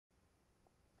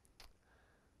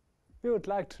we would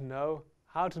like to know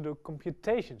how to do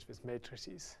computations with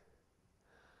matrices.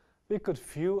 We could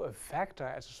view a vector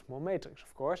as a small matrix,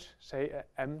 of course, say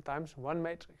a m times 1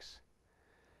 matrix.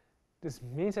 This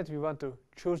means that we want to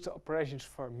choose the operations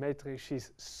for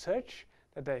matrices such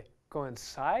that they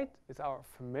coincide with our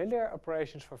familiar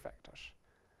operations for vectors.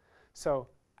 So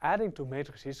adding to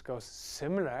matrices goes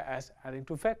similar as adding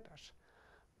to vectors,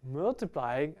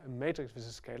 multiplying a matrix with a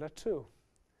scalar too.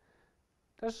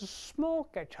 There's a small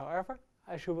catch, however,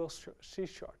 as you will see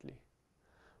shortly.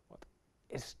 What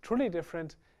is truly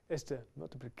different is the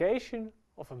multiplication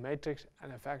of a matrix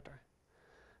and a vector.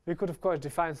 We could of course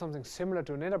define something similar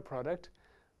to an inner product,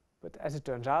 but as it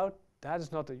turns out, that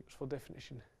is not a useful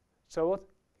definition. So what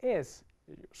is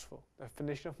a useful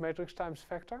definition of matrix times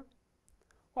vector?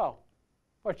 Well,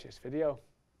 watch this video.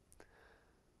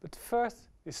 But first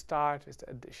we start with the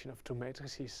addition of two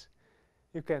matrices.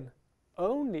 You can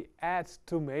only add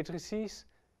two matrices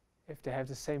if they have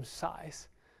the same size.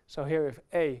 So here we have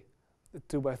A, the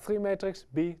 2 by 3 matrix,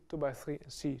 B 2 by 3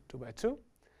 and C 2 by 2.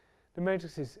 The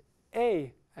matrices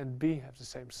A and B have the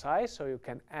same size, so you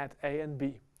can add A and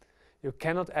B. You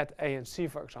cannot add A and C,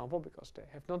 for example, because they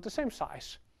have not the same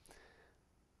size.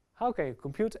 How can you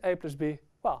compute A plus B?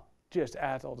 Well, just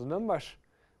add all the numbers.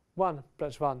 1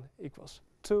 plus 1 equals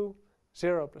 2,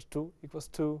 0 plus 2 equals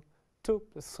 2, 2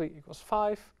 plus 3 equals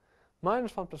 5,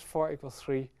 minus 1 plus 4 equals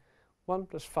 3, 1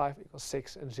 plus 5 equals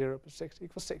 6, and 0 plus 6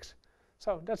 equals 6.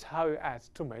 So that's how you add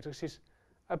two matrices,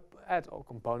 add all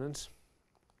components.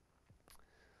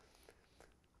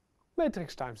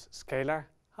 Matrix times scalar.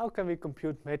 How can we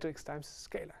compute matrix times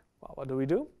scalar? Well, what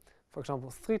do? For example,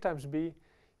 3 times B,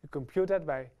 you compute that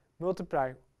by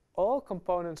multiplying all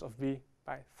components of B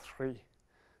by 3.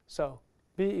 So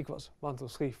B equals 1, 2,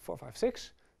 3, 4, 5,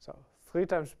 6. So 3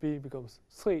 times B becomes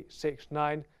 3, 6,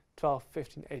 9, 12,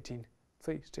 15, 18.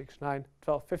 3, 6, 9,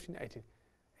 12, 15, 18.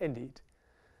 Indeed.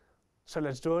 So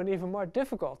let's do an even more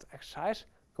difficult exercise.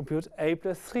 Compute A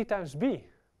plus 3 times B.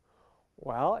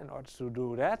 Well, in order to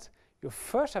do that, you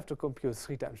first have to compute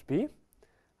 3 times B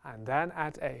and then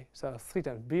add A. So 3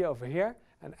 times B over here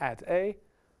and add A,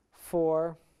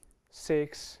 4,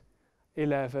 6,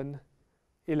 11,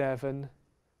 11,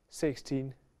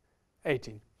 16,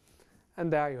 18.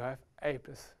 And there you have A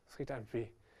plus 3 times B.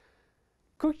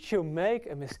 Could you make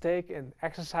a mistake in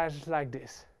exercises like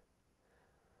this?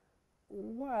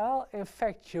 Well, in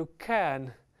fact you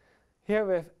can. Here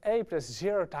we have A plus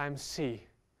 0 times C.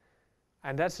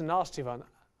 And that's a nasty one.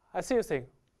 I see you think,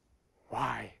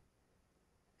 why?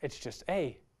 It's just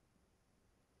A.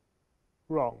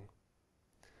 Wrong.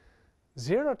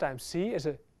 0 times C is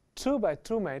a 2 by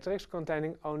 2 matrix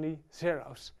containing only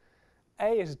zeros.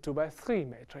 A is a 2 by 3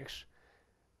 matrix.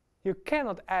 You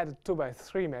cannot add a 2 by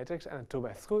 3 matrix and a 2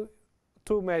 by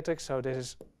 2 matrix, so this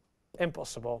is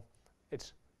impossible.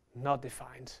 It's not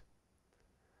defined.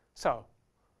 So,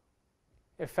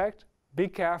 in fact, be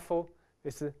careful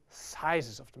with the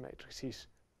sizes of the matrices.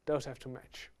 Those have to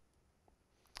match.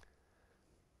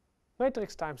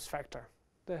 Matrix times vector,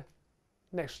 the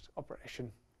next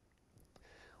operation.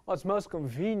 Well, it's most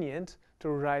convenient to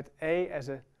write A as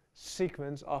a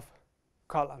sequence of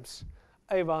columns.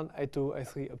 A1, A2,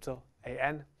 A3 up till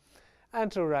AN.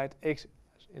 And to write X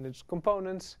in its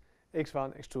components,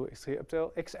 X1, X2, X3 up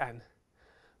till Xn.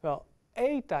 Well,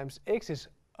 A times X is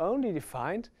only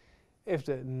defined if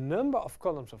the number of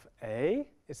columns of A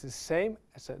is the same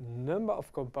as the number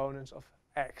of components of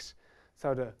X.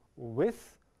 So the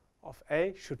width of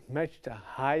A should match the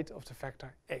height of the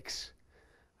vector X.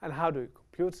 And how do you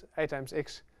compute A times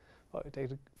X? Well, you take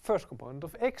the first component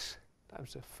of X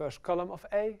times the first column of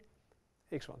A,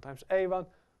 X1 times A1,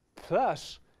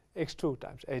 plus X2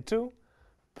 times A2,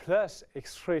 plus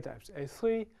X3 times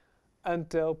A3,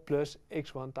 until plus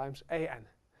X1 times AN.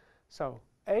 So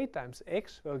A times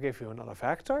X will give you another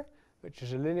vector, which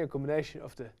is a linear combination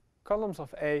of the columns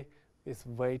of A with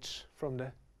weights from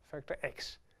the vector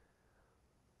X.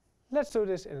 Let's do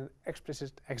this in an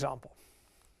explicit example.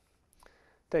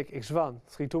 Take X1,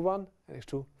 3, 2, 1 and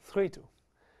X2, 3, 2.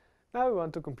 Now we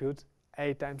want to compute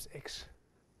A times X.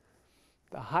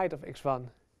 The height of X1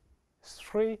 is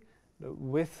 3, the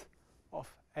width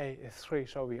of A is 3,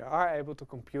 so we are able to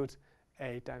compute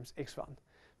A times X1.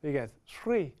 We get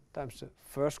 3 times the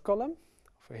first column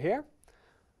over here,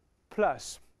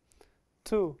 plus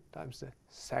 2 times the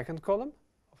second column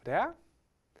over there,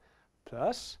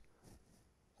 plus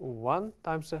 1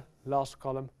 times the last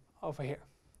column over here.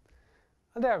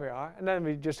 And there we are, and then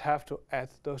we just have to add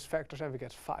those factors and we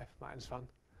get 5 minus 1.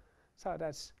 So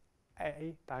that's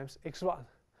A times X1.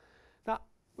 Now,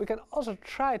 we can also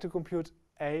try to compute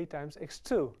A times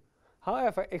X2.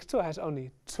 However, X2 has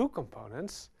only 2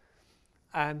 components,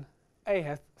 and A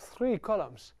has 3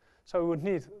 columns, so we would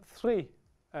need 3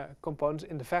 components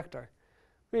in the vector.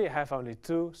 We have only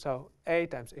 2, so A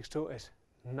times x2 is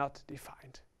not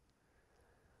defined.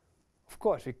 Of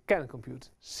course, we can compute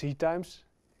C times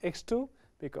x2,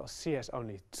 because C has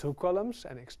only 2 columns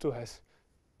and x2 has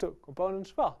 2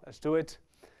 components. Well, let's do it.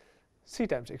 C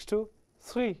times x2,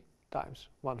 3 times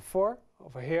 1, 4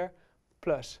 over here,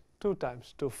 plus 2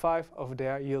 times 2, 5 over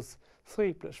there yields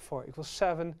 3 plus 4 equals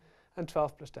 7, and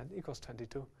 12 plus 10 equals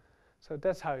 22. So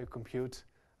that's how you compute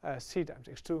C times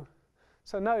x2.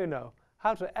 So now you know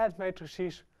how to add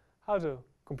matrices, how to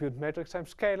compute matrix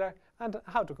times scalar, and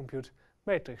how to compute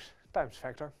matrix times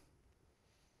vector.